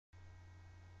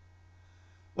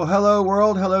Well, hello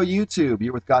world, hello YouTube.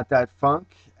 You're with Gothatfunk,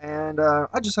 and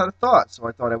I just had a thought, so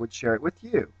I thought I would share it with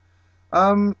you.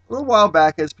 A little while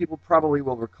back, as people probably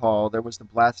will recall, there was the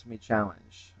blasphemy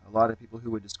challenge. A lot of people who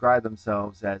would describe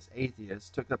themselves as atheists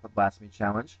took up a blasphemy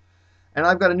challenge, and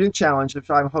I've got a new challenge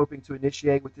which I'm hoping to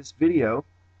initiate with this video.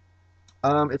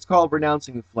 It's called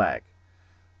renouncing the flag.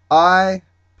 I,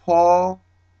 Paul,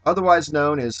 otherwise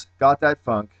known as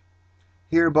Gothatfunk,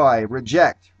 hereby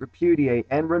reject, repudiate,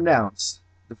 and renounce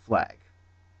the flag.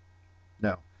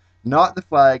 No, not the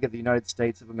flag of the United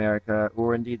States of America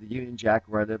or indeed the Union Jack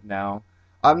where I live now.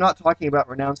 I'm not talking about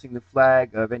renouncing the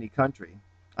flag of any country.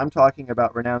 I'm talking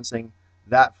about renouncing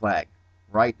that flag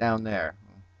right down there.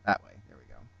 That way. There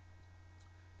we go.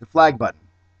 The flag button.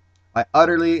 I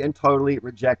utterly and totally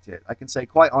reject it. I can say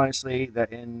quite honestly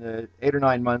that in the 8 or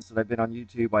 9 months that I've been on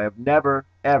YouTube, I have never,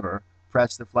 ever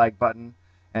pressed the flag button.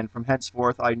 And from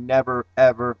henceforth, I never,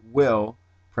 ever will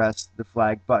press the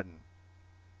flag button.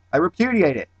 I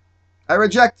repudiate it. I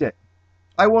reject it.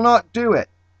 I will not do it.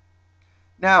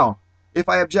 Now, if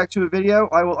I object to a video,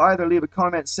 I will either leave a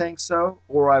comment saying so,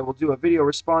 or I will do a video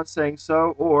response saying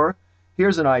so, or,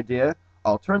 here's an idea,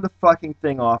 I'll turn the fucking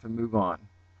thing off and move on.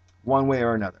 One way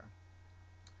or another.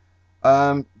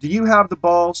 Do you have the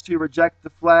balls to reject the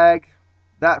flag?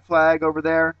 That flag over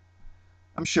there?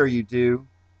 I'm sure you do.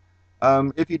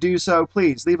 If you do so,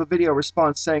 please leave a video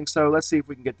response saying so. Let's see if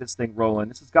we can get this thing rolling.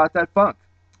 This has got that funk.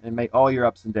 And may all your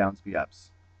ups and downs be ups.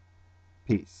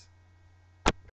 Peace.